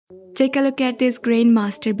Take a look at this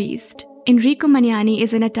grandmaster beast. Enrico Magnani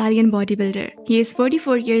is an Italian bodybuilder. He is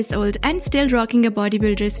 44 years old and still rocking a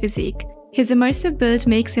bodybuilder's physique. His immersive build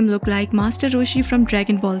makes him look like Master Roshi from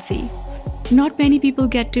Dragon Ball Z. Not many people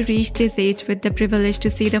get to reach this age with the privilege to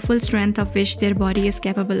see the full strength of which their body is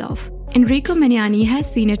capable of. Enrico Magnani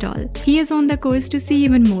has seen it all. He is on the course to see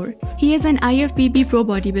even more. He is an IFBB pro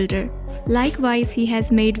bodybuilder. Likewise, he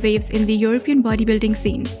has made waves in the European bodybuilding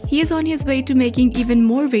scene. He is on his way to making even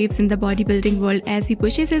more waves in the bodybuilding world as he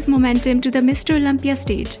pushes his momentum to the Mr. Olympia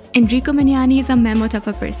stage. Enrico Magnani is a mammoth of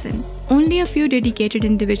a person. Only a few dedicated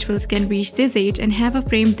individuals can reach this age and have a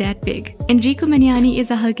frame that big. Enrico Magnani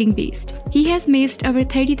is a hulking beast. He has amassed over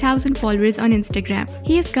 30,000 followers on Instagram.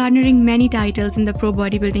 He is garnering many titles in the pro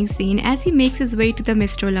bodybuilding scene as he makes his way to the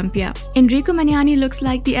Mr. Olympia. Enrico Magnani looks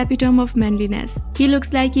like the epitome of manliness. He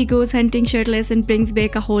looks like he goes hunting shirtless and brings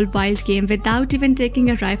back a whole wild game without even taking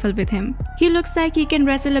a rifle with him. He looks like he can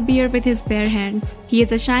wrestle a bear with his bare hands. He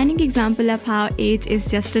is a shining example of how age is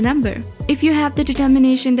just a number. If you have the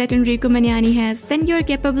determination that Enrico Magnani has, then you are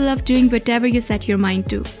capable of doing whatever you set your mind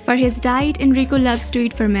to. For his diet, Enrico loves to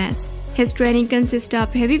eat for mass. His training consists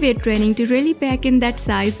of heavyweight training to really pack in that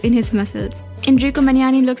size in his muscles. Enrico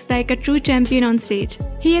Magnani looks like a true champion on stage.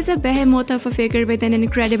 He is a behemoth of a figure with an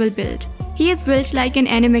incredible build. He is built like an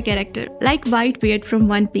anime character, like Whitebeard from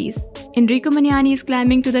One Piece. Enrico Magnani is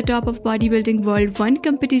climbing to the top of bodybuilding world one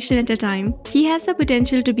competition at a time. He has the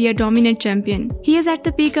potential to be a dominant champion. He is at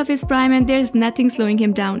the peak of his prime and there is nothing slowing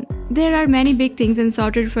him down. There are many big things in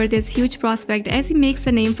store for this huge prospect as he makes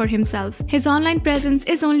a name for himself. His online presence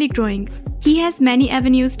is only growing. He has many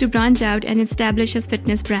avenues to branch out and establish his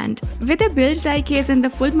fitness brand. With a build like his and the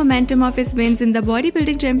full momentum of his wins in the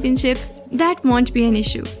bodybuilding championships, that won't be an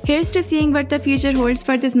issue. Here's to seeing what the future holds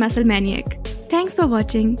for this muscle maniac. Thanks for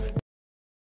watching.